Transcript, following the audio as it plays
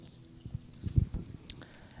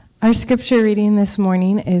Our scripture reading this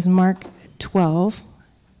morning is Mark 12,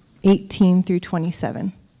 18 through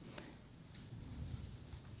 27.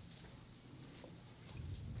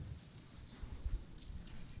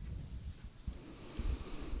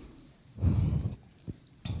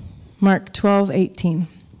 Mark 12:18.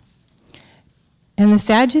 And the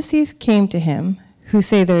Sadducees came to him, who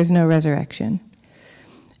say there is no resurrection.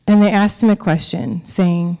 And they asked him a question,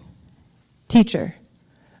 saying, Teacher,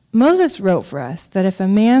 Moses wrote for us that if a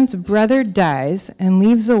man's brother dies and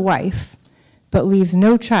leaves a wife, but leaves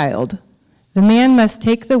no child, the man must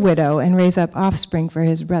take the widow and raise up offspring for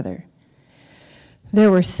his brother.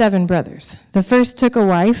 There were 7 brothers. The first took a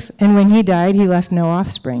wife, and when he died, he left no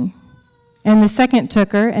offspring. And the second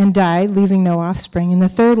took her and died, leaving no offspring. And the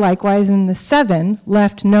third likewise, and the 7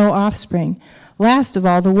 left no offspring. Last of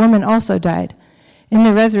all, the woman also died. In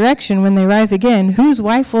the resurrection, when they rise again, whose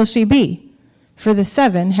wife will she be? For the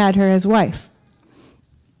 7 had her as wife.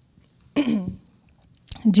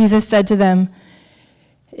 Jesus said to them,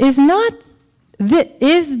 Is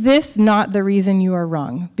this not the reason you are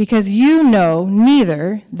wrong? Because you know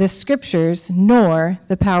neither the Scriptures nor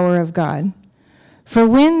the power of God. For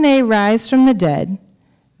when they rise from the dead,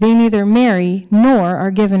 they neither marry nor are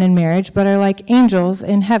given in marriage, but are like angels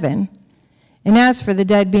in heaven. And as for the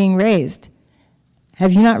dead being raised,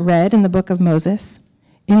 have you not read in the book of Moses,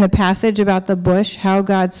 in the passage about the bush, how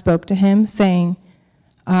God spoke to him, saying,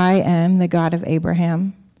 I am the God of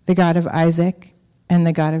Abraham, the God of Isaac, and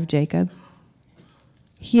the God of Jacob?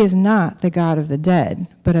 He is not the God of the dead,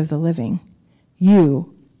 but of the living.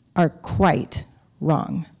 You are quite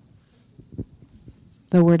wrong.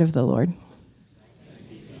 The word of the Lord.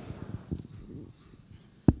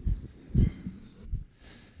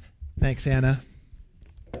 Thanks, Anna.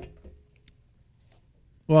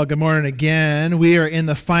 Well, good morning again. We are in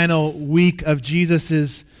the final week of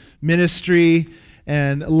Jesus' ministry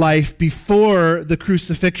and life before the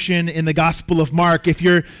crucifixion in the Gospel of Mark. If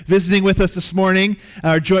you're visiting with us this morning,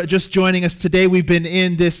 or just joining us today, we've been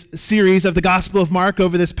in this series of the Gospel of Mark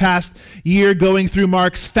over this past year, going through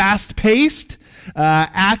Mark's fast-paced,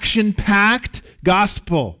 action-packed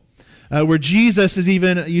gospel, where Jesus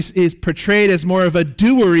is portrayed as more of a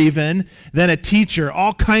doer even than a teacher.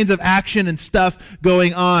 All kinds of action and stuff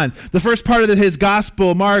going on. The first part of his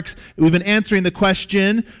gospel, Mark's, we've been answering the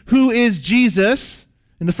question, who is Jesus?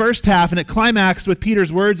 In the first half, and it climaxed with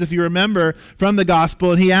Peter's words, if you remember, from the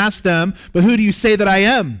gospel, and he asked them, but who do you say that I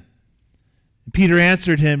am? And Peter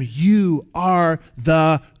answered him, you are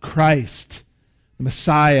the Christ,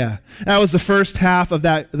 Messiah. That was the first half of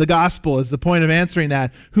the gospel, is the point of answering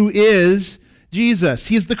that. Who is Jesus?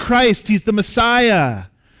 He's the Christ. He's the Messiah.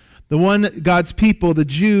 The one that God's people, the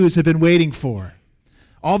Jews, have been waiting for.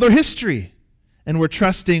 All their history. And were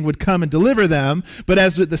trusting would come and deliver them. But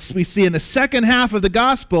as we see in the second half of the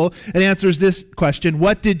gospel, it answers this question,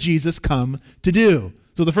 what did Jesus come to do?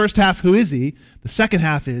 So the first half, who is he? The second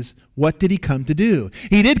half is, what did he come to do?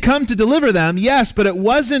 He did come to deliver them, yes, but it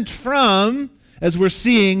wasn't from, as we're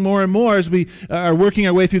seeing more and more as we are working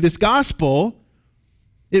our way through this gospel,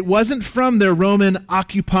 it wasn't from their Roman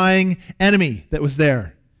occupying enemy that was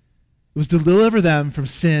there. It was to deliver them from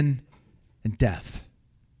sin and death.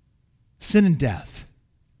 Sin and death.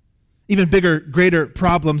 Even bigger, greater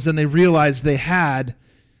problems than they realized they had,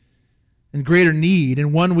 and greater need,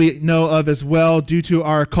 and one we know of as well due to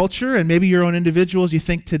our culture and maybe your own individuals, you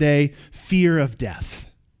think today, fear of death.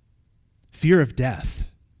 Fear of death.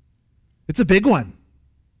 It's a big one.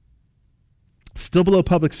 Still below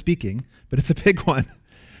public speaking, but it's a big one.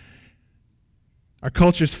 Our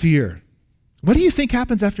culture's fear. What do you think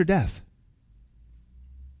happens after death?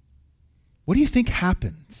 What do you think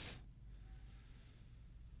happens?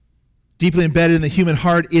 Deeply embedded in the human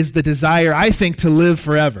heart is the desire, I think, to live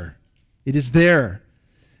forever. It is there.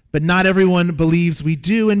 But not everyone believes we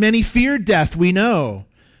do, and many fear death, we know,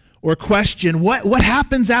 or question, what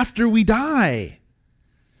happens after we die?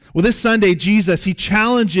 Well, this Sunday, Jesus, he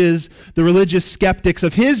challenges the religious skeptics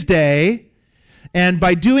of his day, and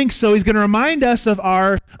by doing so, he's going to remind us of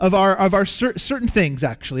our certain things,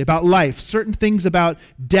 actually, about life, certain things about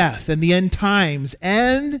death and the end times,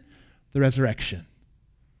 and the resurrection.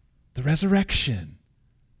 The resurrection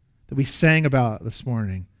that we sang about this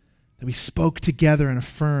morning, that we spoke together and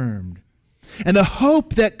affirmed. And the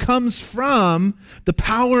hope that comes from the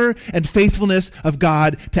power and faithfulness of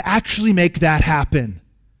God to actually make that happen.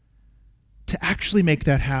 To actually make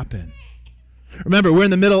that happen. Remember, we're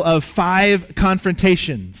in the middle of 5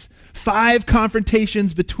 confrontations. 5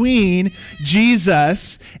 confrontations between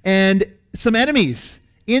Jesus and some enemies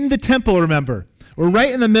in the temple, remember. We're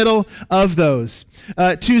right in the middle of those.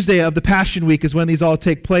 Tuesday of the Passion Week is when these all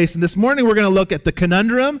take place. And this morning we're going to look at the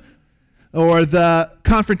conundrum. or the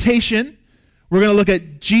confrontation. We're going to look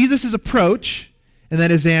at Jesus' approach and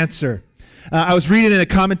then his answer. I was reading in a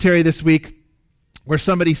commentary this week where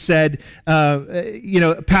somebody said,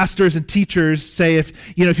 pastors and teachers say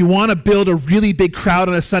if you want to build a really big crowd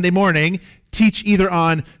on a Sunday morning, teach either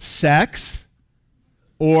on sex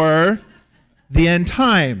or the end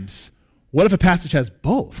times. What if a passage has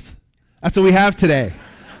both? That's what we have today.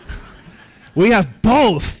 We have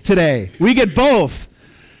both today. We get both.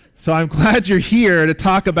 So I'm glad you're here to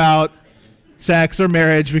talk about sex or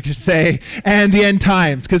marriage, we could say, and the end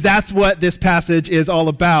times, because that's what this passage is all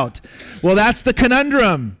about. Well, that's the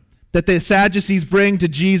conundrum that the Sadducees bring to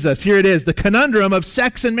Jesus. Here it is, the conundrum of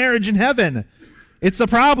sex and marriage in heaven. It's a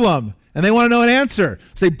problem, and they want to know an answer.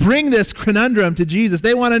 So they bring this conundrum to Jesus.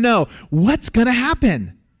 They want to know, what's going to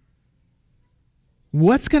happen?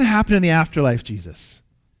 What's going to happen in the afterlife, Jesus?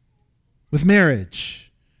 With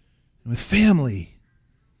marriage, with family,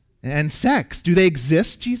 and sex. Do they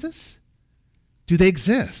exist, Jesus? Do they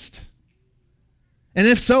exist? And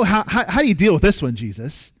if so, how do you deal with this one,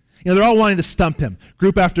 Jesus? They're all wanting to stump him,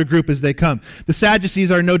 group after group as they come. The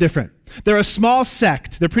Sadducees are no different. They're a small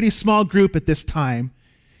sect. They're a pretty small group at this time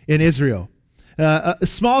in Israel. A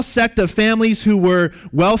small sect of families who were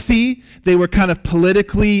wealthy. They were kind of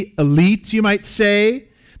politically elite, you might say.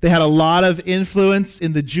 They had a lot of influence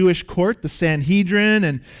in the Jewish court, the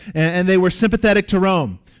Sanhedrin, and they were sympathetic to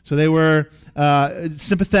Rome. So they were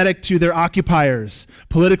sympathetic to their occupiers,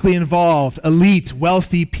 politically involved, elite,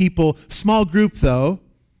 wealthy people, small group though.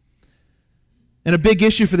 And a big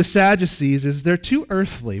issue for the Sadducees is they're too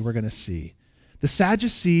earthly, we're going to see. The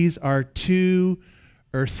Sadducees are too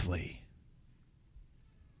earthly.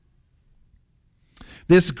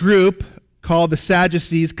 This group called the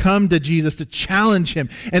Sadducees come to Jesus to challenge him.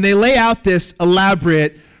 And they lay out this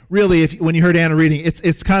elaborate, really, when you heard Anna reading,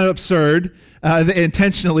 it's kind of absurd,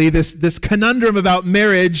 intentionally, this conundrum about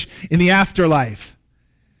marriage in the afterlife.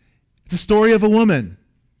 It's a story of a woman.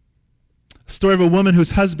 A story of a woman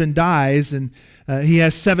whose husband dies, and he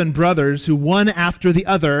has 7 brothers who, one after the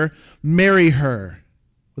other, marry her.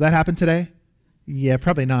 Will that happen today? Yeah,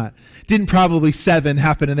 probably not. Didn't probably 7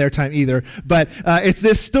 happen in their time either. But it's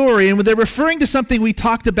this story, and they're referring to something we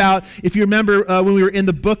talked about, if you remember, when we were in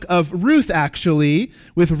the book of Ruth, actually,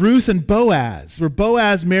 with Ruth and Boaz, where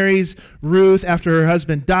Boaz marries Ruth after her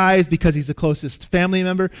husband dies because he's the closest family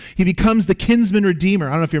member. He becomes the kinsman redeemer.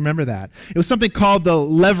 I don't know if you remember that. It was something called the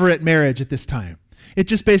levirate marriage at this time. It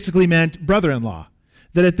just basically meant brother-in-law.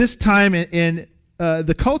 That at this time in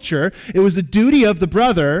the culture, it was the duty of the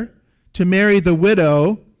brother to marry the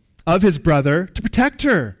widow of his brother to protect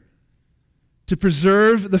her, to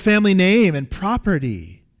preserve the family name and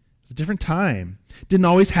property. It was a different time. Didn't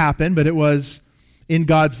always happen, but it was in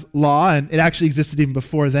God's law, and it actually existed even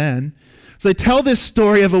before then. So they tell this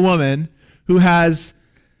story of a woman who has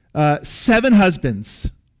 7 husbands,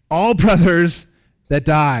 all brothers that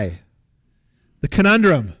die. The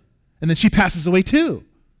conundrum. And then she passes away too.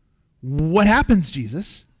 What happens,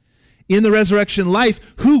 Jesus? In the resurrection life,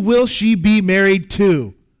 who will she be married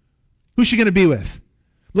to? Who's she going to be with?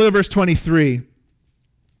 Look at verse 23.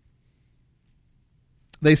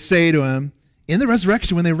 They say to him, in the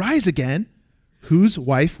resurrection, when they rise again, whose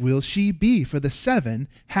wife will she be? For the 7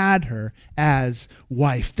 had her as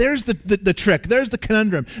wife. There's the trick. There's the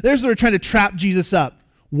conundrum. There's where they're trying to trap Jesus up.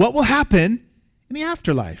 What will happen in the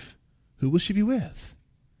afterlife? Who will she be with?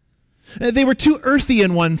 They were too earthy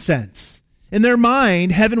in one sense. In their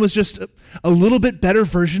mind, heaven was just a little bit better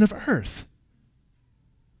version of earth.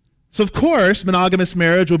 So of course, monogamous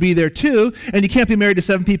marriage will be there too, and you can't be married to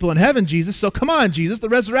 7 people in heaven, Jesus. So come on, Jesus, the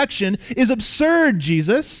resurrection is absurd,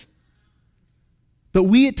 Jesus. But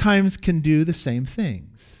we at times can do the same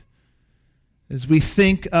things. As we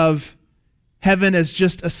think of heaven as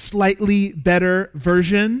just a slightly better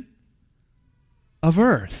version of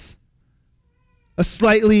earth. A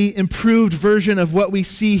slightly improved version of what we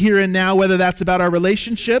see here and now, whether that's about our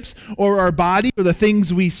relationships or our body or the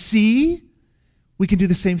things we see, we can do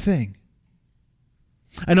the same thing.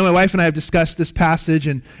 I know my wife and I have discussed this passage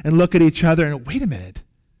and look at each other and wait a minute,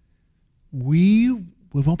 we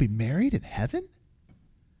won't be married in heaven?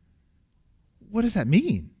 What does that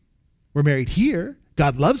mean? We're married here.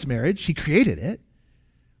 God loves marriage. He created it.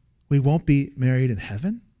 We won't be married in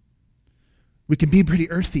heaven? We can be pretty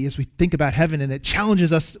earthy as we think about heaven, and it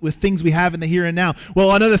challenges us with things we have in the here and now.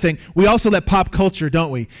 Well, another thing, we also let pop culture, don't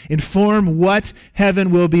we, inform what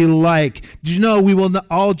heaven will be like. Did you know we will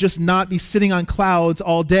all just not be sitting on clouds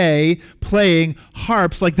all day playing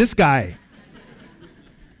harps like this guy?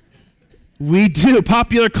 We do.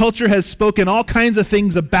 Popular culture has spoken all kinds of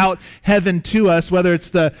things about heaven to us, whether it's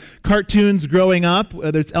the cartoons growing up,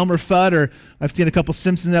 whether it's Elmer Fudd, or I've seen a couple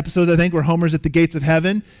Simpsons episodes, I think, where Homer's at the gates of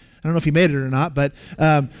heaven. I don't know if he made it or not, but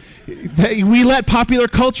we let popular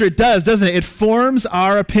culture, it does, doesn't it? It forms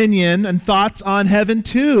our opinion and thoughts on heaven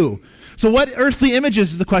too. So what earthly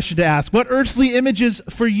images is the question to ask? What earthly images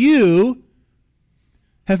for you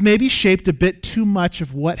have maybe shaped a bit too much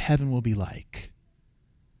of what heaven will be like?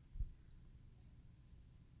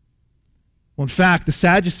 Well, in fact, the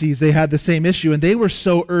Sadducees, they had the same issue, and they were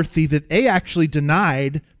so earthy that they actually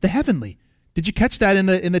denied the heavenly. Did you catch that in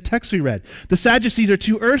the text we read? The Sadducees are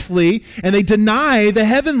too earthly, and they deny the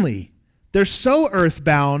heavenly. They're so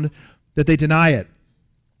earthbound that they deny it.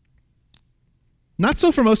 Not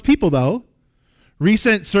so for most people, though.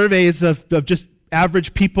 Recent surveys of just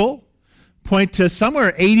average people point to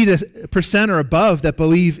somewhere 80% or above that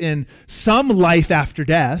believe in some life after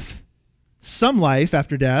death. Some life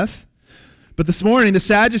after death. But this morning, the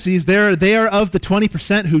Sadducees, they are of the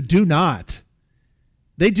 20% who do not.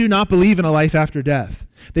 They do not believe in a life after death.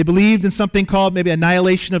 They believed in something called maybe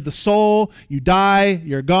annihilation of the soul. You die,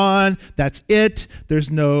 you're gone, that's it.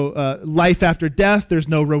 There's no life after death. There's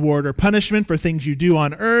no reward or punishment for things you do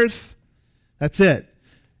on earth. That's it.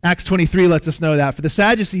 Acts 23 lets us know that. For the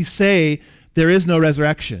Sadducees say there is no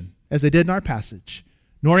resurrection, as they did in our passage,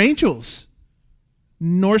 nor angels,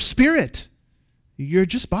 nor spirit. You're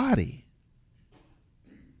just body.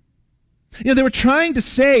 You know, they were trying to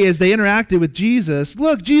say as they interacted with Jesus,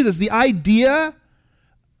 look, Jesus, the idea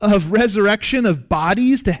of resurrection of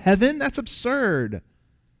bodies to heaven, that's absurd.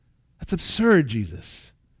 That's absurd,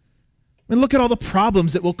 Jesus. I mean, look at all the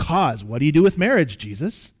problems it will cause. What do you do with marriage,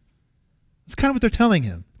 Jesus? That's kind of what they're telling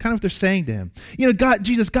him, kind of what they're saying to him. You know, God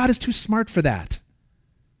is too smart for that.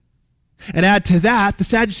 And add to that, the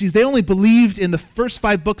Sadducees, they only believed in the first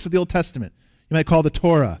 5 books of the Old Testament. You might call the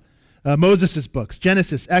Torah. Moses' books,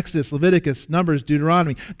 Genesis, Exodus, Leviticus, Numbers,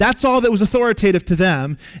 Deuteronomy. That's all that was authoritative to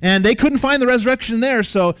them, and they couldn't find the resurrection there,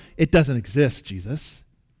 so it doesn't exist, Jesus.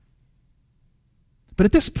 But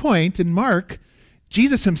at this point in Mark,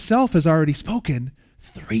 Jesus himself has already spoken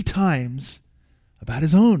 3 times about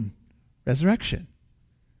his own resurrection.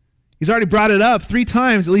 He's already brought it up 3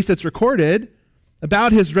 times, at least it's recorded,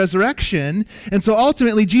 about his resurrection. And so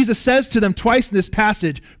ultimately, Jesus says to them twice in this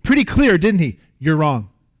passage, pretty clear, didn't he? You're wrong.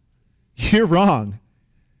 You're wrong.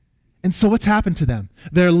 And so what's happened to them?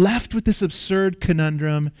 They're left with this absurd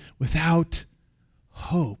conundrum without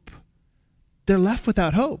hope. They're left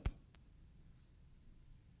without hope.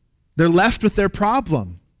 They're left with their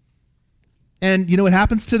problem. And you know what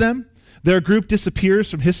happens to them? Their group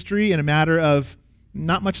disappears from history in a matter of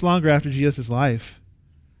not much longer after Jesus' life.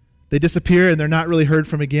 They disappear and they're not really heard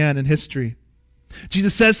from again in history.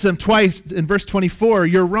 Jesus says to them twice in verse 24,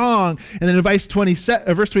 you're wrong. And then in verse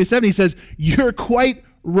 27, he says, you're quite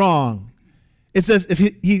wrong. It says, if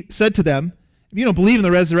he said to them, if you don't believe in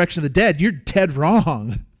the resurrection of the dead, you're dead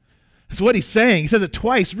wrong. That's what he's saying. He says it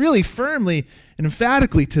twice, really firmly and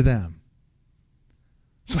emphatically to them.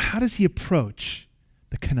 So how does he approach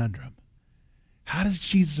the conundrum? How does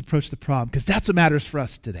Jesus approach the problem? Because that's what matters for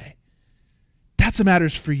us today. That's what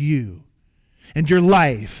matters for you and your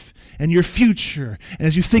life and your future, and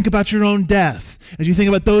as you think about your own death, as you think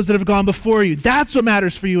about those that have gone before you, that's what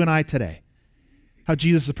matters for you and I today, how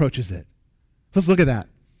Jesus approaches it. Let's look at that.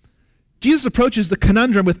 Jesus approaches the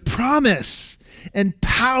conundrum with promise and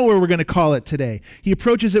power, we're going to call it today. He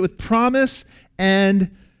approaches it with promise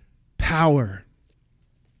and power.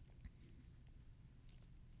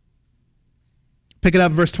 Pick it up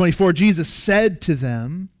in verse 24. Jesus said to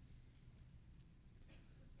them,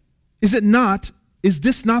 Is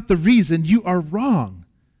this not the reason you are wrong?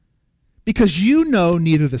 Because you know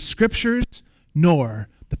neither the Scriptures nor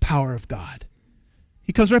the power of God.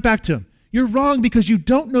 He comes right back to him. You're wrong because you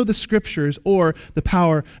don't know the Scriptures or the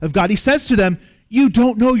power of God. He says to them, you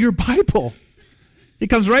don't know your Bible. He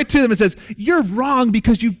comes right to them and says, you're wrong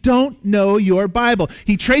because you don't know your Bible.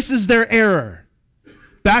 He traces their error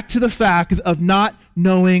back to the fact of not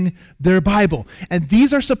knowing their Bible. And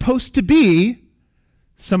these are supposed to be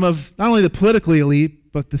some of not only the politically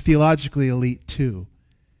elite, but the theologically elite too.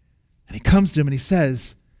 And he comes to him and he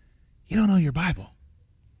says, you don't know your Bible.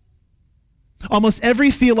 Almost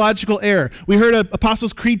every theological error. We heard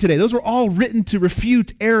Apostles' Creed today. Those were all written to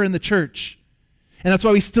refute error in the church. And that's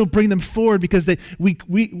why we still bring them forward, because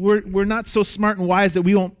we're not so smart and wise that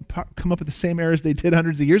we won't come up with the same errors they did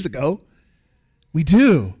hundreds of years ago. We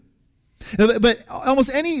do. But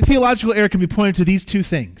almost any theological error can be pointed to these 2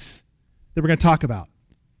 things that we're going to talk about.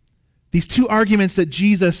 These 2 arguments that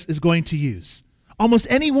Jesus is going to use. almost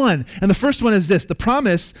any one. And the first one is this, the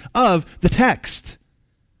promise of the text.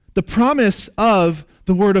 The promise of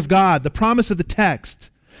the Word of God, the promise of the text.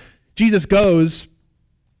 Jesus goes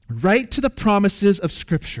right to the promises of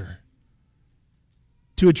Scripture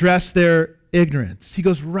to address their ignorance. He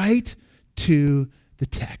goes right to the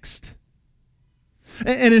text.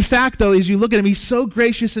 And in fact, though, as you look at him, he's so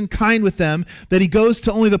gracious and kind with them that he goes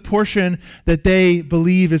to only the portion that they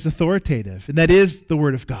believe is authoritative, and that is the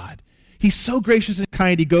Word of God. He's so gracious and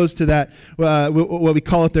kind, he goes to that, what we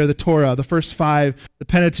call it there, the Torah, the first five, the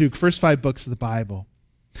Pentateuch, first 5 books of the Bible.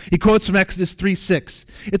 He quotes from Exodus 3:6.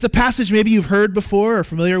 It's a passage maybe you've heard before or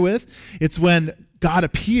familiar with. It's when God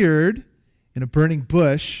appeared in a burning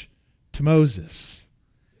bush to Moses.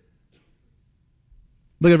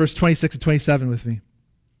 Look at verse 26 and 27 with me.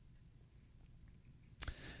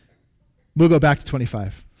 We'll go back to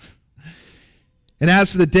 25. And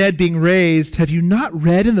as for the dead being raised, have you not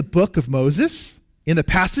read in the book of Moses, in the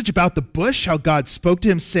passage about the bush, how God spoke to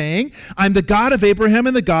him saying, I'm the God of Abraham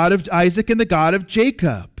and the God of Isaac and the God of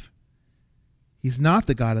Jacob. He's not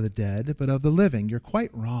the God of the dead, but of the living. You're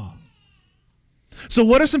quite wrong. So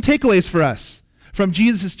what are some takeaways for us from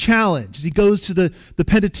Jesus' challenge as he goes to the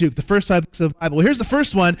Pentateuch, the first 5 books of the Bible? Well, here's the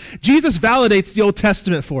first one. Jesus validates the Old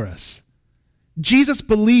Testament for us. Jesus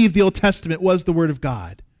believed the Old Testament was the Word of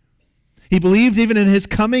God. He believed even in his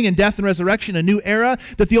coming and death and resurrection, a new era,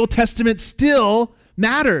 that the Old Testament still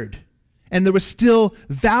mattered. And there was still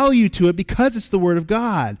value to it because it's the Word of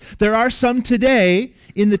God. There are some today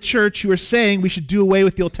in the church who are saying we should do away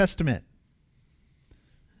with the Old Testament,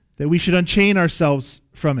 that we should unchain ourselves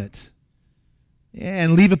from it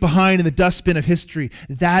and leave it behind in the dustbin of history.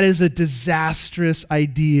 That is a disastrous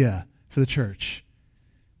idea for the church.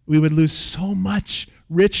 We would lose so much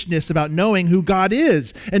richness about knowing who God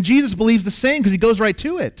is. And Jesus believes the same because he goes right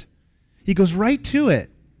to it. He goes right to it.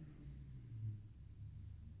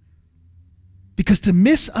 Because to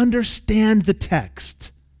misunderstand the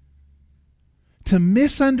text, to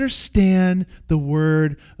misunderstand the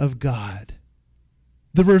Word of God,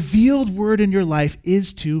 the revealed Word in your life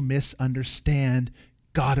is to misunderstand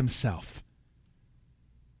God himself.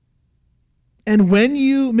 And when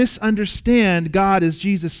you misunderstand God, as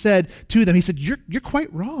Jesus said to them, he said, you're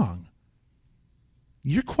quite wrong.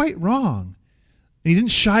 You're quite wrong. And he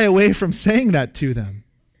didn't shy away from saying that to them.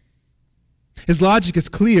 His logic is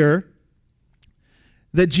clear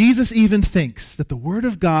that Jesus even thinks that the Word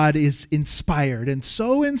of God is inspired and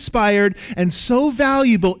so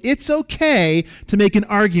valuable, it's okay to make an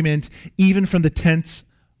argument even from the tense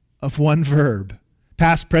of one verb.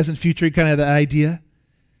 Past, present, future, kind of that idea.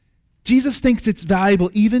 Jesus thinks it's valuable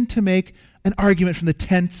even to make an argument from the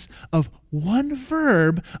tense of one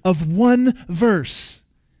verb of one verse.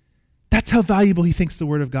 That's how valuable he thinks the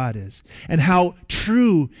Word of God is and how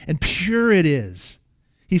true and pure it is.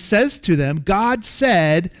 He says to them, God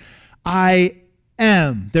said, I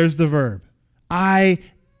am. There's the verb. I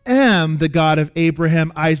am the God of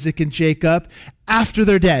Abraham, Isaac, and Jacob after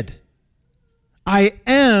they're dead. I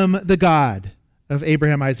am the God of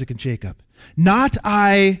Abraham, Isaac, and Jacob. Not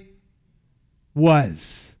I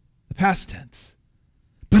was, the past tense.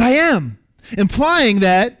 But I am, implying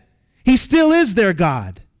that he still is their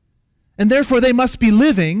God. And therefore they must be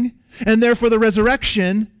living, and therefore the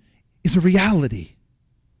resurrection is a reality.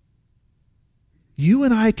 You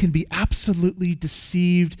and I can be absolutely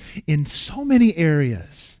deceived in so many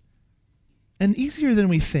areas, and easier than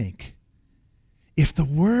we think, if the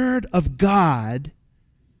Word of God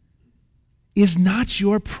is not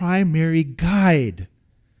your primary guide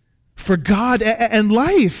for God and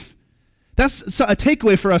life. That's a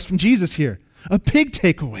takeaway for us from Jesus here, a big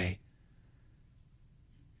takeaway.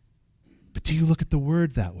 But do you look at the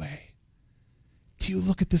Word that way? Do you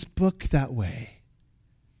look at this book that way?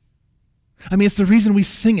 I mean, it's the reason we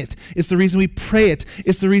sing it. It's the reason we pray it.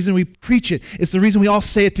 It's the reason we preach it. It's the reason we all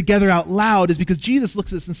say it together out loud, is because Jesus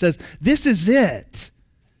looks at us and says, this is it.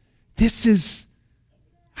 This is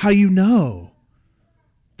how you know.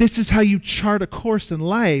 This is how you chart a course in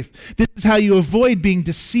life. This is how you avoid being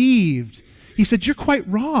deceived. He said, you're quite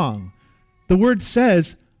wrong. The Word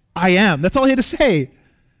says, I am. That's all he had to say.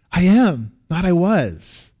 I am, not I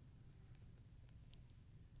was.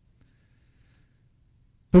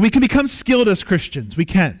 But we can become skilled as Christians. We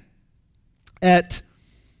can. At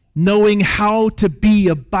knowing how to be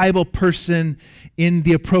a Bible person in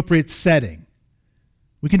the appropriate setting.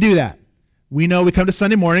 We can do that. We know we come to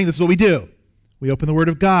Sunday morning, this is what we do. We open the Word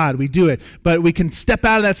of God, we do it. But we can step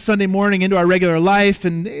out of that Sunday morning into our regular life,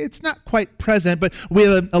 and it's not quite present, but we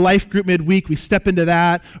have a life group midweek, we step into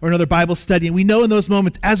that, or another Bible study, and we know in those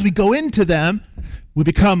moments, as we go into them, we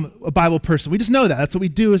become a Bible person. We just know that. That's what we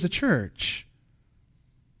do as a church.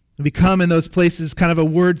 and become in those places kind of a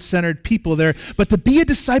word-centered people there. But to be a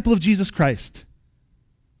disciple of Jesus Christ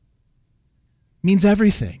means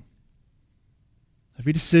everything.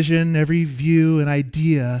 Every decision, every view and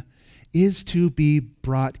idea is to be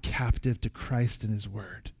brought captive to Christ and his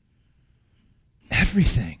word.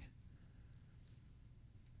 Everything.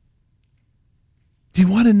 Do you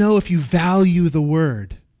want to know if you value the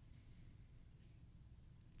word?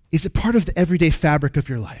 Is it part of the everyday fabric of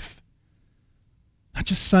your life? Not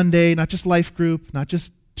just Sunday, not just life group, not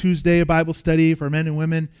just Tuesday, a Bible study for men and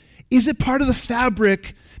women. Is it part of the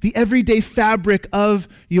fabric, the everyday fabric of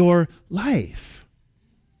your life?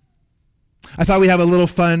 I thought we'd have a little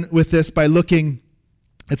fun with this by looking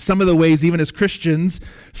at some of the ways, even as Christians,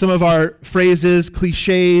 some of our phrases,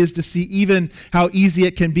 cliches, to see even how easy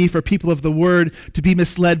it can be for people of the word to be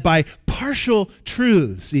misled by partial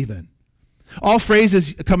truths even. All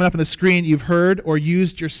phrases coming up on the screen you've heard or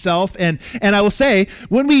used yourself. And I will say,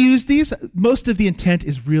 when we use these, most of the intent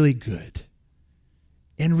is really good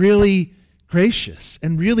and really gracious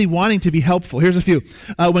and really wanting to be helpful. Here's a few.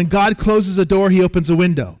 When God closes a door, he opens a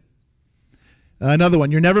window. Another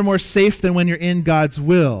one, you're never more safe than when you're in God's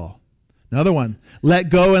will. Another one, let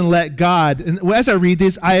go and let God. And as I read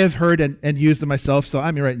these, I have heard and used them myself, so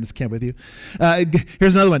I'm right in this camp with you.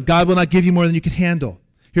 Here's another one, God will not give you more than you can handle.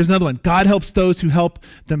 Here's another one, God helps those who help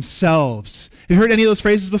themselves. Have you heard any of those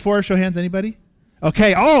phrases before? Show hands, anybody?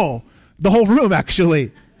 Okay, the whole room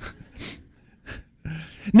actually.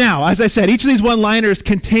 Now, as I said, each of these one-liners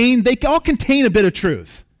they all contain a bit of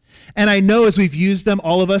truth. And I know as we've used them,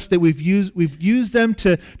 all of us, that we've used them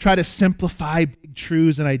to try to simplify big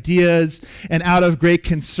truths and ideas and out of great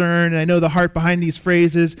concern. And I know the heart behind these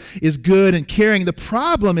phrases is good and caring. The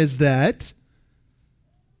problem is that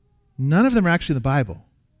none of them are actually in the Bible.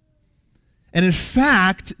 And in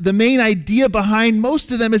fact, the main idea behind most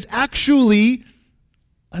of them is actually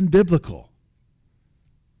unbiblical.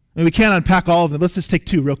 I mean, we can't unpack all of them. Let's just take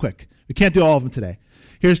two real quick. We can't do all of them today.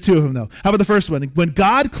 Here's two of them, though. How about the first one? When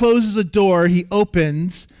God closes a door, he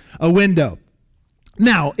opens a window.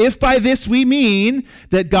 Now, if by this we mean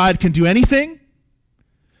that God can do anything,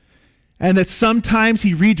 and that sometimes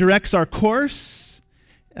he redirects our course,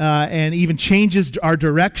 and even changes our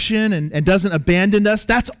direction and doesn't abandon us,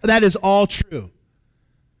 that is all true.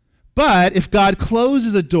 But if God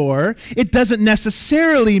closes a door, it doesn't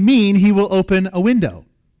necessarily mean he will open a window.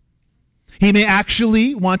 He may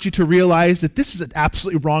actually want you to realize that this is an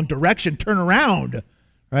absolutely wrong direction. Turn around,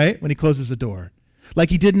 right? When he closes a door. Like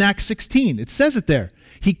he did in Acts 16. It says it there.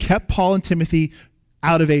 He kept Paul and Timothy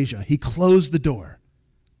out of Asia. He closed the door.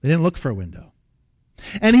 They didn't look for a window.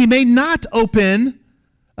 And he may not open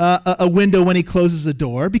a window when he closes a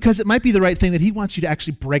door because it might be the right thing that he wants you to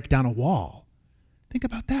actually break down a wall. Think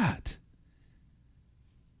about that.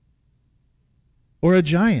 Or a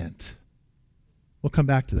giant. We'll come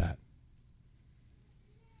back to that.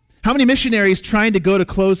 How many missionaries trying to go to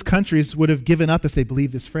closed countries would have given up if they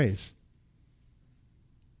believed this phrase?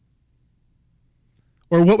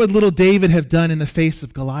 Or what would little David have done in the face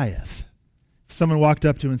of Goliath? If someone walked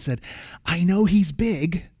up to him and said, I know he's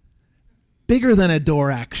big, bigger than a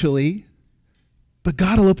door actually, but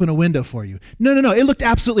God will open a window for you. No. It looked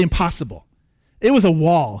absolutely impossible. It was a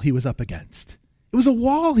wall he was up against.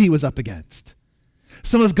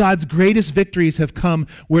 Some of God's greatest victories have come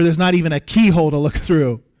where there's not even a keyhole to look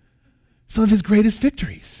through. Some of his greatest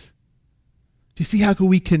victories. Do you see how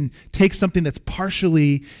we can take something that's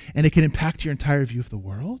partially and it can impact your entire view of the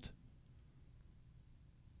world?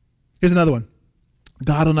 Here's another one.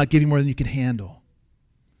 God will not give you more than you can handle.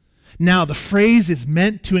 Now, the phrase is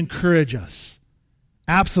meant to encourage us.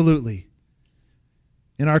 Absolutely.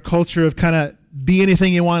 In our culture of kind of be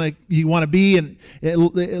anything you want to be, and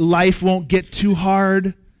life won't get too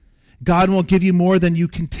hard. God won't give you more than you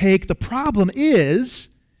can take. The problem is,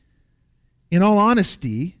 in all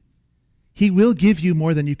honesty, he will give you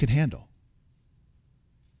more than you can handle.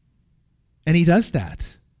 And he does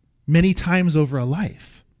that many times over a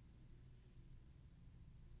life.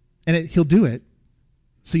 And he'll do it,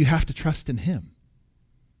 so you have to trust in him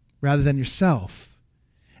rather than yourself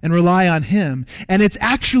and rely on him. And it's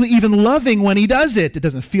actually even loving when he does it. It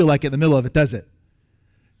doesn't feel like it in the middle of it, does it?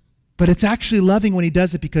 But it's actually loving when he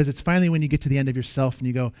does it because it's finally when you get to the end of yourself and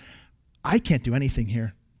you go, I can't do anything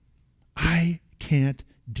here. I can't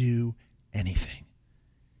do anything.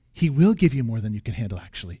 He will give you more than you can handle,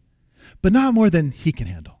 actually, but not more than he can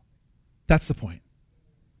handle. That's the point.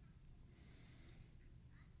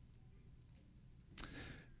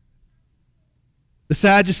 The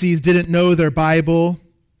Sadducees didn't know their Bible,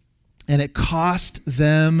 and it cost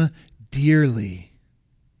them dearly.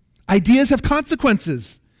 Ideas have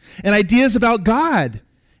consequences, and ideas about God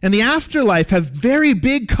and the afterlife have very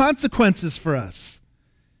big consequences for us.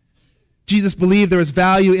 Jesus believed there was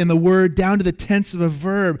value in the word down to the tense of a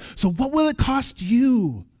verb. So what will it cost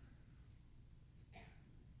you?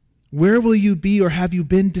 Where will you be, or have you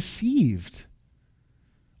been deceived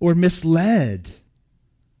or misled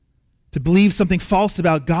to believe something false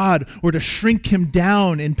about God, or to shrink him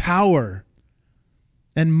down in power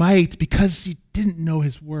and might because you didn't know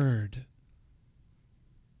his word?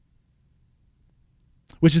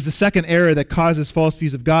 Which is the second error that causes false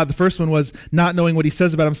views of God. The first one was not knowing what he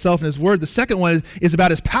says about himself and his word. The second one is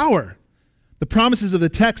about his power. The promises of the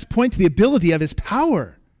text point to the ability of his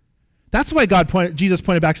power. That's why Jesus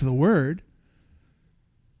pointed back to the word,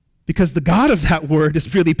 because the God of that word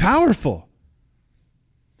is really powerful.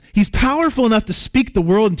 He's powerful enough to speak the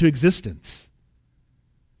world into existence.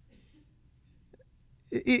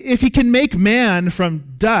 If he can make man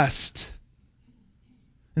from dust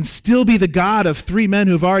and still be the God of three men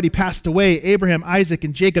who have already passed away, Abraham, Isaac,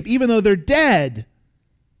 and Jacob, even though they're dead,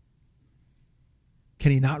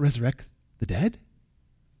 can he not resurrect the dead?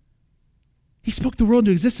 He spoke the world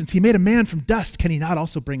into existence. He made a man from dust. Can he not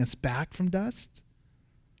also bring us back from dust?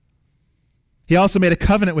 He also made a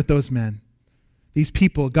covenant with those men, these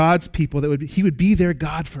people, God's people, he would be their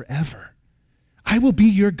God forever. I will be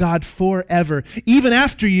your God forever, even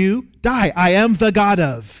after you die. I am the God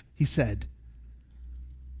of, he said.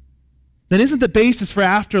 Then isn't the basis for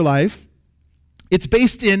afterlife? It's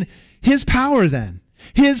based in his power then,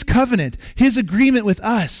 his covenant, his agreement with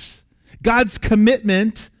us, God's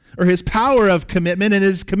commitment, or his power of commitment, and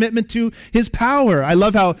his commitment to his power. I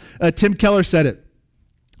love how Tim Keller said it.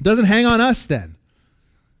 It doesn't hang on us then.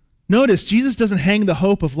 Notice, Jesus doesn't hang the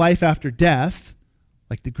hope of life after death,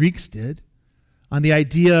 like the Greeks did, on the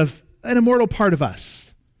idea of an immortal part of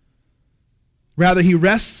us. Rather, he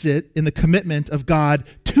rests it in the commitment of God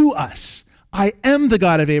to us. I am the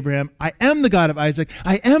God of Abraham. I am the God of Isaac.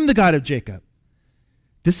 I am the God of Jacob.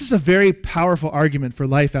 This is a very powerful argument for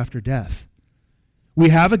life after death. We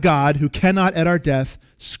have a God who cannot at our death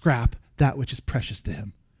scrap that which is precious to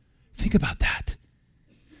him. Think about that.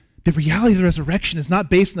 The reality of the resurrection is not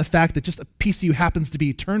based on the fact that just a piece of you happens to be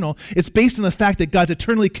eternal. It's based on the fact that God's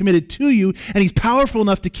eternally committed to you, and he's powerful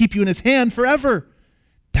enough to keep you in his hand forever.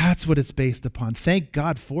 That's what it's based upon. Thank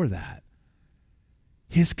God for that.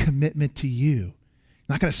 His commitment to you.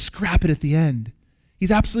 Not going to scrap it at the end.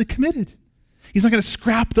 He's absolutely committed. He's not going to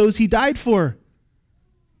scrap those he died for.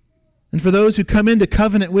 And for those who come into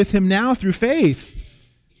covenant with him now through faith,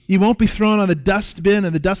 you won't be thrown on the dustbin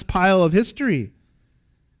and the dust pile of history.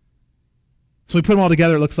 So we put them all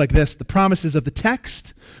together, it looks like this. The promises of the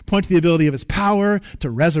text point to the ability of his power to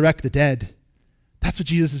resurrect the dead. That's what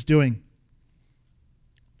Jesus is doing.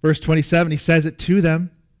 Verse 27, he says it to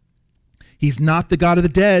them. He's not the God of the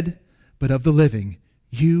dead, but of the living.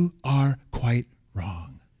 You are quite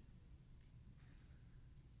wrong.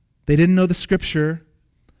 They didn't know the scripture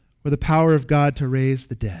or the power of God to raise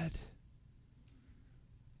the dead.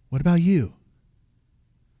 What about you?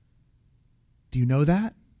 Do you know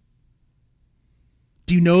that?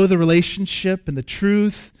 Do you know the relationship and the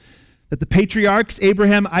truth that the patriarchs,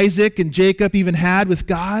 Abraham, Isaac, and Jacob even had with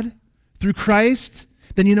God through Christ?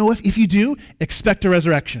 Then you know if you do, expect a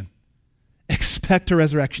resurrection. Expect a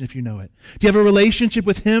resurrection if you know it. Do you have a relationship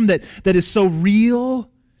with him that is so real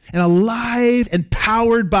and alive and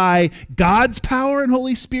powered by God's power and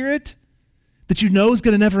Holy Spirit that you know is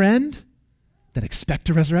going to never end? Then expect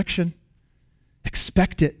a resurrection.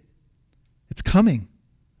 Expect it. It's coming.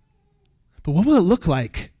 But what will it look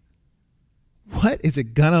like? What is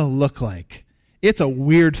it going to look like? It's a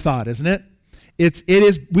weird thought, isn't it? It's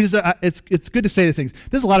good to say these things.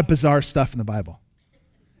 There's a lot of bizarre stuff in the Bible.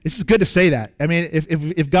 It's just good to say that. I mean,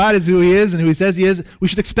 if God is who he is and who he says he is, we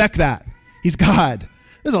should expect that. He's God.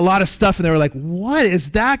 There's a lot of stuff in there. We're like, what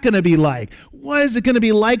is that going to be like? What is it going to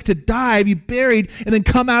be like to die, be buried, and then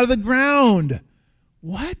come out of the ground?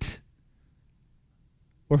 What?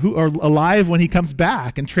 Or alive when he comes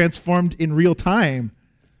back and transformed in real time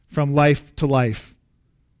from life to life.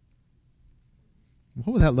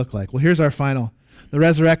 What would that look like? Well, here's our final. The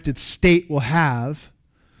resurrected state will have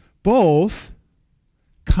both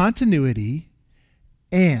continuity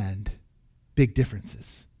and big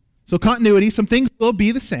differences. So continuity, some things will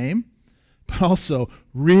be the same, but also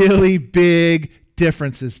really big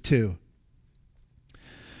differences too.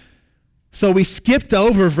 So we skipped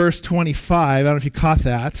over verse 25. I don't know if you caught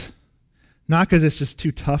that. Not because it's just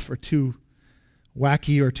too tough or too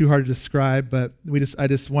wacky or too hard to describe, but I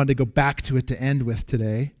just wanted to go back to it to end with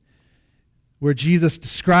today, where Jesus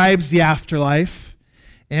describes the afterlife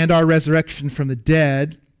and our resurrection from the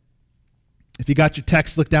dead. If you got your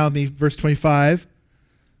text, look down with me, verse 25.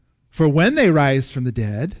 For when they rise from the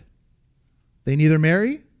dead, they neither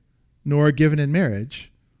marry nor are given in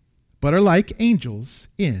marriage, but are like angels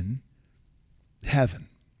in heaven.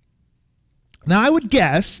 Now, I would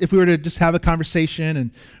guess if we were to just have a conversation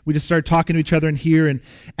and we just started talking to each other in here and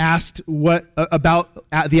asked what about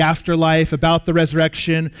the afterlife, about the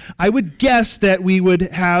resurrection, I would guess that we would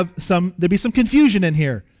have there'd be some confusion in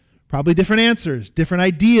here. Probably different answers, different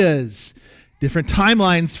ideas, different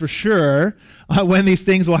timelines for sure when these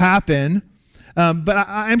things will happen. But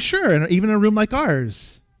I'm sure, even in a room like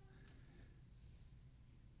ours,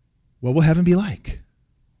 what will heaven be like?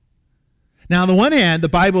 Now, on the one hand, the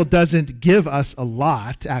Bible doesn't give us a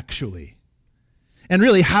lot, actually. And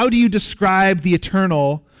really, how do you describe the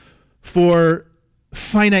eternal for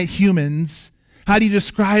finite humans? How do you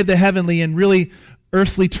describe the heavenly in really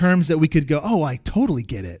earthly terms that we could go, oh, I totally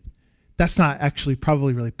get it? That's not actually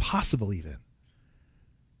probably really possible even.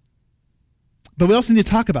 But we also need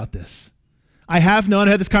to talk about this. I had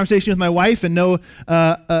this conversation with my wife and know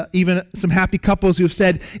even some happy couples who have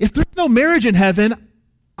said, if there's no marriage in heaven,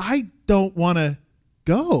 I don't want to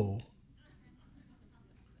go.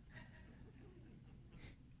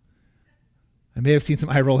 I may have seen some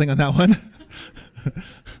eye rolling on that one.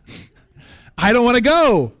 I don't want to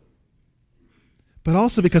go. But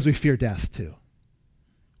also because we fear death too.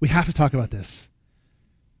 We have to talk about this.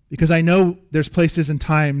 Because I know there's places and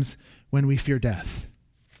times when we fear death.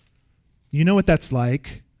 You know what that's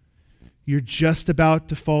like. You're just about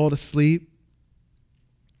to fall to sleep,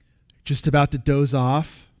 just about to doze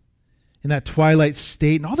off in that twilight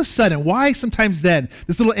state, and all of a sudden, why sometimes then,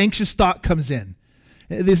 this little anxious thought comes in.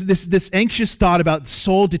 This anxious thought about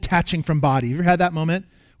soul detaching from body. You ever had that moment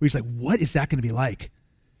where you're like, what is that going to be like?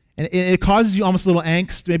 And it causes you almost a little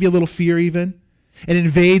angst, maybe a little fear even. It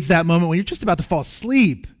invades that moment when you're just about to fall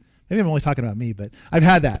asleep. Maybe I'm only talking about me, but I've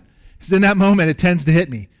had that. So in that moment, it tends to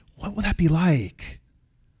hit me. What will that be like?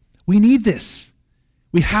 We need this.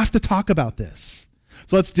 We have to talk about this.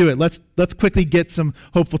 So let's do it. Let's quickly get some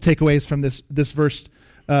hopeful takeaways from this verse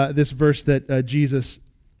that Jesus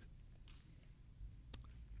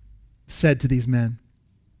said to these men.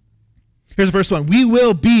 Here's verse 1. We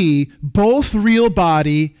will be both real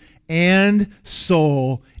body and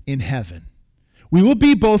soul in heaven. We will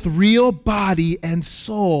be both real body and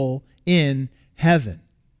soul in heaven.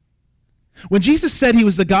 When Jesus said he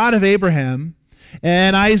was the God of Abraham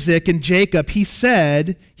and Isaac and Jacob, he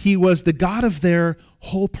said he was the God of their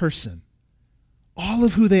whole person, all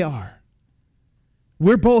of who they are.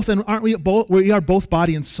 We're both, and aren't we both? We are both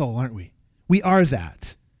body and soul, aren't we? We are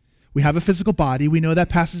that. We have a physical body. We know that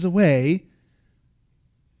passes away,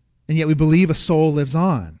 and yet we believe a soul lives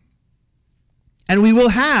on. And we will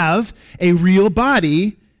have a real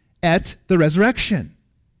body at the resurrection.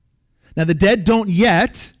 Now, the dead don't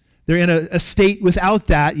yet. They're in a state without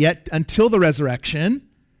that yet until the resurrection.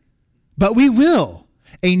 But we will.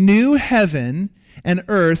 A new heaven and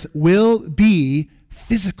earth will be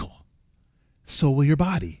physical. So will your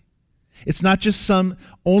body. It's not just some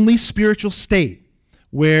only spiritual state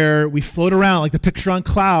where we float around like the picture on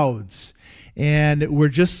clouds and we're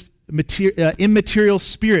just immaterial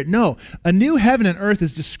spirit. No, a new heaven and earth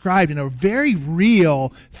is described in a very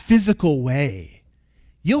real physical way.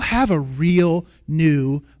 You'll have a real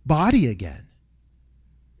new body again.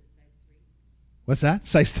 What's that?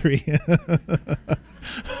 Size 3.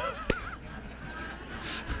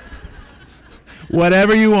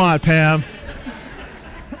 Whatever you want, Pam.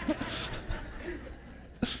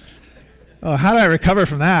 Oh, how do I recover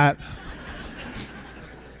from that?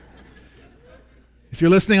 If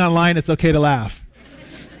you're listening online, it's okay to laugh.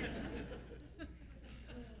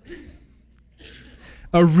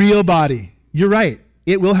 A real body. You're right.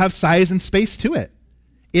 It will have size and space to it.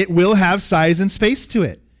 It will have size and space to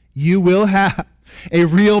it. You will have a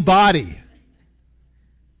real body.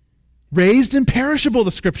 Raised imperishable,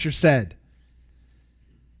 the scripture said.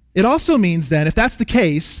 It also means then, if that's the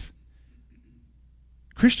case,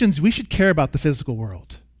 Christians, we should care about the physical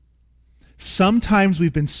world. Sometimes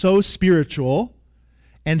we've been so spiritual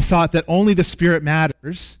and thought that only the spirit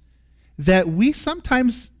matters that we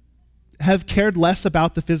sometimes have cared less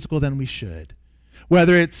about the physical than we should.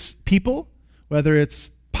 Whether it's people, whether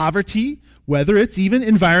it's poverty, whether it's even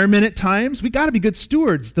environment at times, we got to be good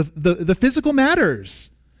stewards. The physical matters.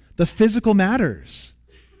 The physical matters.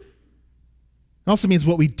 It also means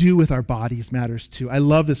what we do with our bodies matters too. I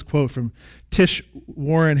love this quote from Tish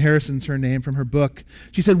Warren Harrison's her name from her book.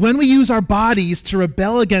 She said, when we use our bodies to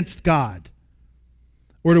rebel against God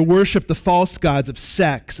or to worship the false gods of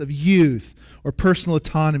sex, of youth, or personal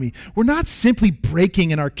autonomy, we're not simply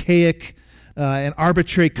breaking an archaic an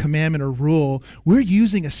arbitrary commandment or rule. We're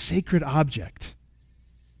using a sacred object,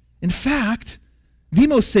 In fact, the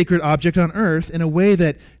most sacred object on earth in a way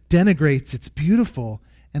that denigrates its beautiful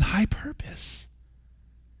and high purpose.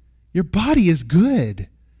 Your body is good.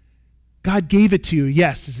 God gave it to you.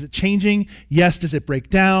 Yes. Is it changing? Yes. Does it break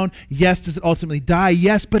down? Yes. Does it ultimately die?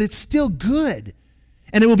 Yes. But it's still good.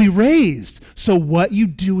 And it will be raised. So what you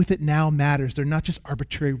do with it now matters. They're not just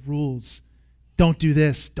arbitrary rules. Don't do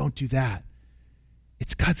this. Don't do that.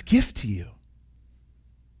 It's God's gift to you.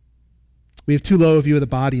 We have too low a view of the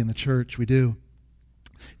body in the church. We do.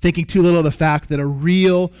 Thinking too little of the fact that a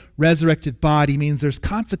real resurrected body means there's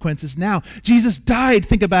consequences now. Jesus died,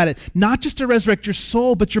 think about it, not just to resurrect your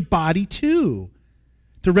soul, but your body too.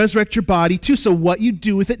 To resurrect your body too. So what you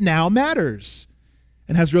do with it now matters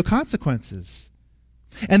and has real consequences.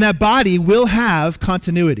 And that body will have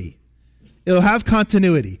continuity. It'll have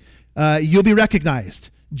continuity. You'll be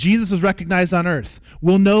recognized. Jesus was recognized on earth.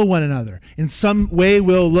 We'll know one another. In some way,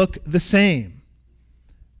 we'll look the same.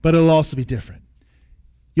 But it'll also be different.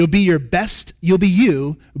 You'll be your best, you'll be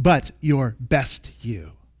you, but your best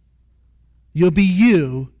you. You'll be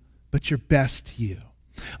you, but your best you.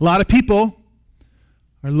 A lot of people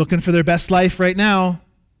are looking for their best life right now.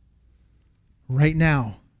 Right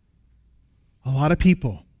now. A lot of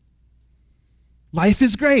people. Life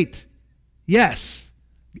is great. Yes.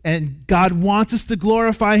 And God wants us to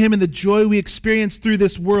glorify him in the joy we experience through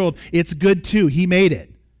this world. It's good too. He made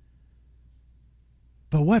it.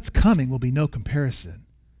 But what's coming will be no comparison.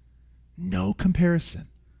 No comparison.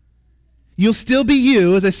 You'll still be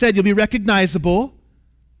you. As I said, you'll be recognizable.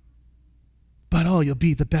 But you'll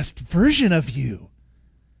be the best version of you.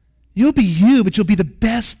 You'll be you, but you'll be the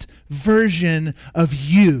best version of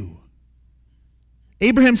you.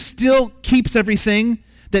 Abraham still keeps everything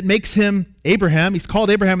that makes him Abraham. He's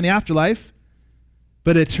called Abraham in the afterlife.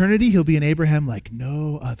 But in eternity, he'll be an Abraham like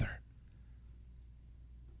no other.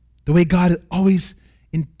 The way God had always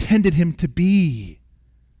intended him to be.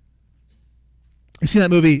 You seen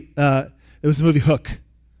that movie? It was the movie Hook,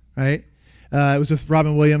 right? It was with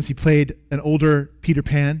Robin Williams. He played an older Peter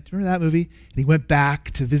Pan. Do you remember that movie? And he went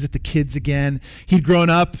back to visit the kids again. He'd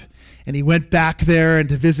grown up, and he went back there and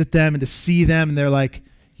to visit them and to see them. And they're like,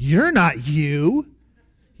 "You're not you.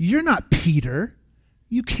 You're not Peter.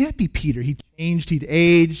 You can't be Peter." He changed. He'd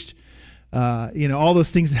aged. All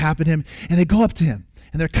those things that happened to him. And they go up to him,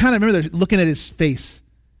 and they're looking at his face.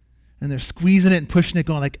 And they're squeezing it and pushing it,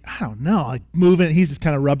 going like, I don't know, like moving it. He's just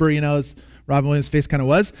kind of rubber, as Robin Williams' face kind of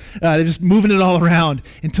was. They're just moving it all around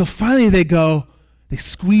until finally they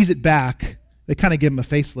squeeze it back. They kind of give him a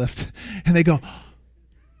facelift. And they go,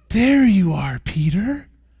 "There you are, Peter.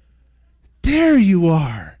 There you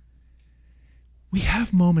are." We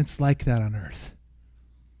have moments like that on earth.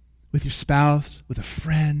 With your spouse, with a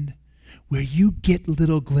friend, where you get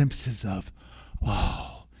little glimpses of,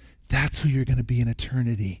 that's who you're going to be in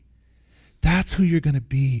eternity. That's who you're going to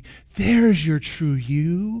be. There's your true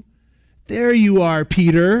you. There you are,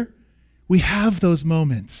 Peter. We have those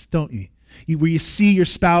moments, don't you? Where you see your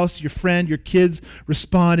spouse, your friend, your kids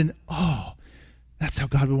respond, and that's how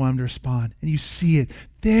God would want them to respond. And you see it.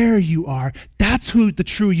 There you are. That's who the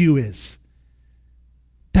true you is.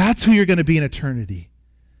 That's who you're going to be in eternity.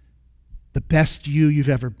 The best you've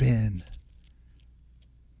ever been.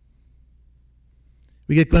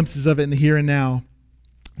 We get glimpses of it in the here and now.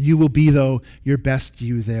 You will be, though, your best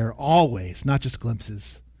you there always, not just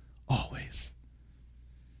glimpses, always.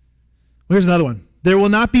 Well, here's another one. There will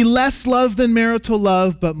not be less love than marital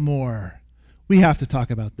love, but more. We have to talk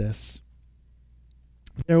about this.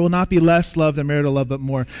 There will not be less love than marital love, but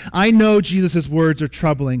more. I know Jesus' words are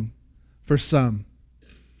troubling for some.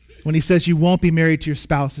 When he says you won't be married to your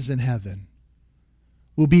spouses in heaven.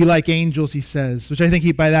 We'll be like angels, he says, which I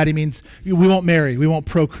think by that he means we won't marry, we won't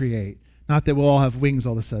procreate. Not that we'll all have wings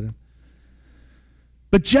all of a sudden.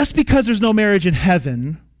 But just because there's no marriage in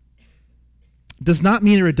heaven does not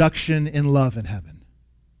mean a reduction in love in heaven.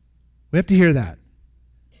 We have to hear that.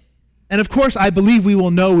 And of course, I believe we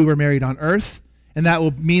will know we were married on earth, and that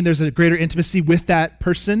will mean there's a greater intimacy with that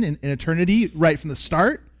person in eternity right from the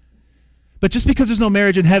start. But just because there's no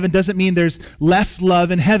marriage in heaven doesn't mean there's less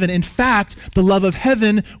love in heaven. In fact, the love of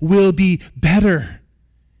heaven will be better.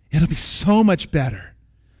 It'll be so much better.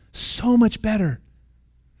 So much better.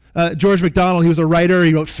 George MacDonald, he was a writer.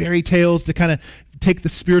 He wrote fairy tales to kind of take the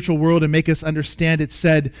spiritual world and make us understand it,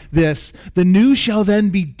 said this: "The new shall then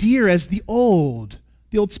be dear as the old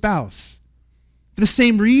spouse, for the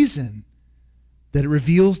same reason that it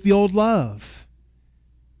reveals the old love.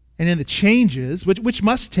 And in the changes, which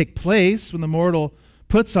must take place when the mortal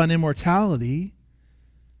puts on immortality,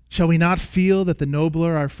 shall we not feel that the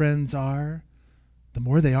nobler our friends are, the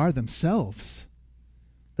more they are themselves?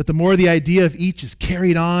 That the more the idea of each is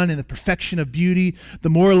carried on in the perfection of beauty, the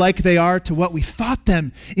more like they are to what we thought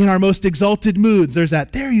them in our most exalted moods. There's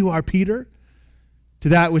that, there you are, Peter, to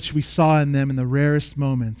that which we saw in them in the rarest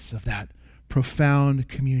moments of that profound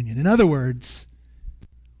communion. In other words,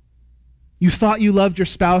 you thought you loved your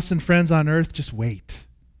spouse and friends on earth, just wait.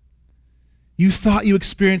 You thought you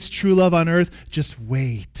experienced true love on earth, just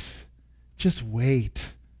wait. Just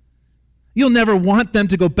wait. You'll never want them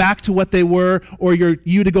to go back to what they were, or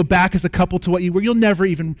you to go back as a couple to what you were. You'll never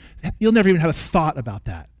even have a thought about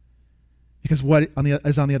that, because what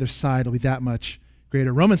is on the other side will be that much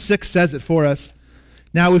greater. Romans 6 says it for us.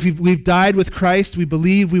 Now, if we've died with Christ, we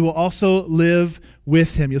believe we will also live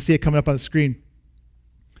with him. You'll see it coming up on the screen.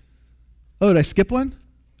 Oh, did I skip one?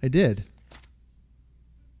 I did.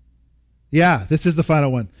 Yeah, this is the final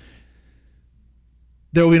one.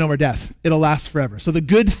 There will be no more death. It'll last forever. So the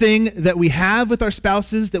good thing that we have with our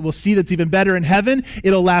spouses that we'll see that's even better in heaven,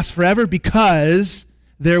 it'll last forever because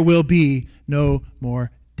there will be no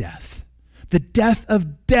more death. The death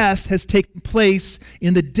of death has taken place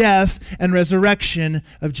in the death and resurrection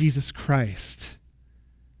of Jesus Christ.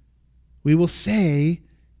 We will say,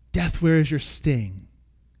 death, where is your sting?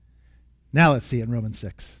 Now let's see it in Romans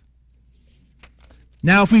 6.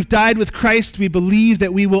 Now, if we've died with Christ, we believe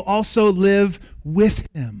that we will also live with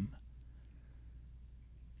him.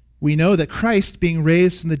 We know that Christ, being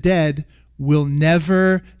raised from the dead, will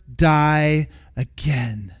never die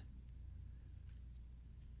again.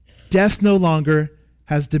 Death no longer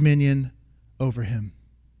has dominion over him,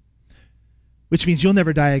 which means you'll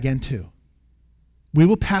never die again too. We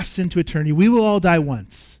will pass into eternity. We will all die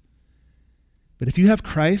once. But if you have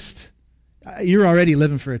Christ, you're already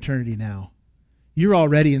living for eternity now. You're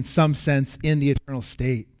already, in some sense, in the eternal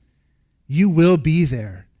state. You will be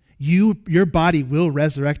there. Your body will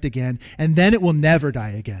resurrect again, and then it will never die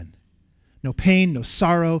again. No pain, no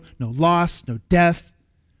sorrow, no loss, no death,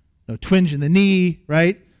 no twinge in the knee,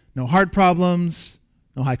 right? No heart problems,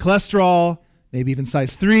 no high cholesterol, maybe even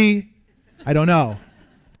size 3. I don't know.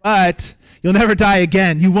 But you'll never die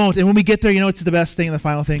again. You won't. And when we get there, you know what's the best thing and the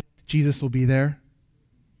final thing? Jesus will be there.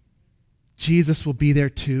 Jesus will be there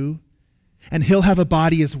too. And he'll have a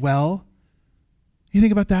body as well. You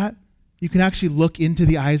think about that? You can actually look into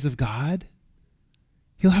the eyes of God.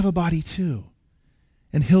 He'll have a body too.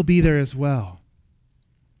 And he'll be there as well.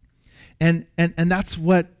 And that's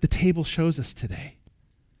what the table shows us today.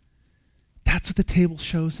 That's what the table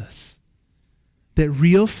shows us. That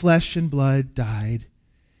real flesh and blood died,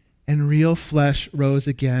 and real flesh rose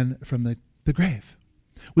again from the grave.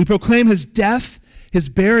 We proclaim his death, his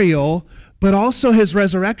burial, but also his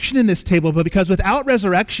resurrection in this table. But because without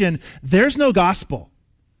resurrection, there's no gospel.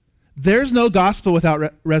 There's no gospel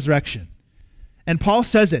without resurrection. And Paul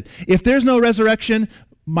says it. If there's no resurrection,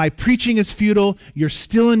 my preaching is futile, you're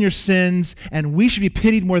still in your sins, and we should be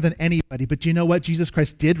pitied more than anybody. But you know what? Jesus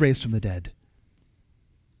Christ did raise from the dead.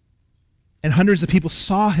 And hundreds of people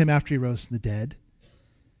saw him after he rose from the dead.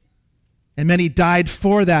 And many died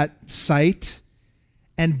for that sight.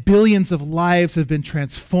 And billions of lives have been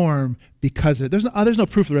transformed because of it. There's no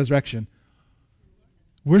proof of the resurrection.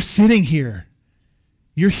 We're sitting here.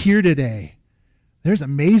 You're here today. There's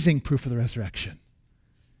amazing proof of the resurrection.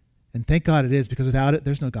 And thank God it is, because without it,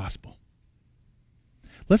 there's no gospel.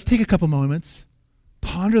 Let's take a couple moments,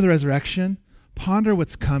 ponder the resurrection, ponder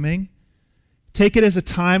what's coming. Take it as a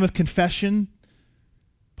time of confession.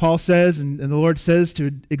 Paul says, and the Lord says,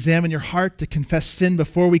 to examine your heart, to confess sin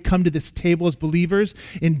before we come to this table as believers.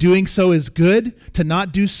 In doing so is good. To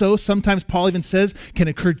not do so, sometimes Paul even says, can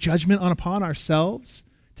incur judgment upon ourselves.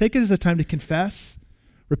 Take it as a time to confess,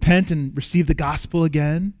 repent, and receive the gospel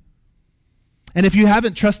again. And if you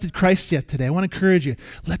haven't trusted Christ yet today, I want to encourage you,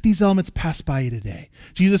 let these elements pass by you today.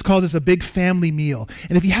 Jesus calls this a big family meal.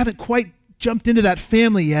 And if you haven't quite jumped into that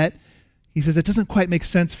family yet, he says it doesn't quite make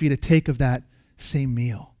sense for you to take of that same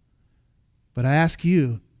meal. But I ask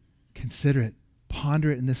you, consider it,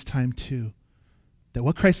 ponder it in this time too, that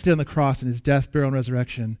what Christ did on the cross in his death, burial, and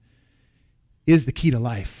resurrection is the key to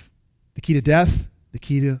life. The key to death, the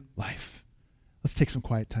key to life. Let's take some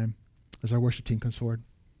quiet time as our worship team comes forward.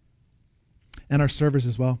 And our servers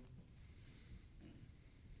as well.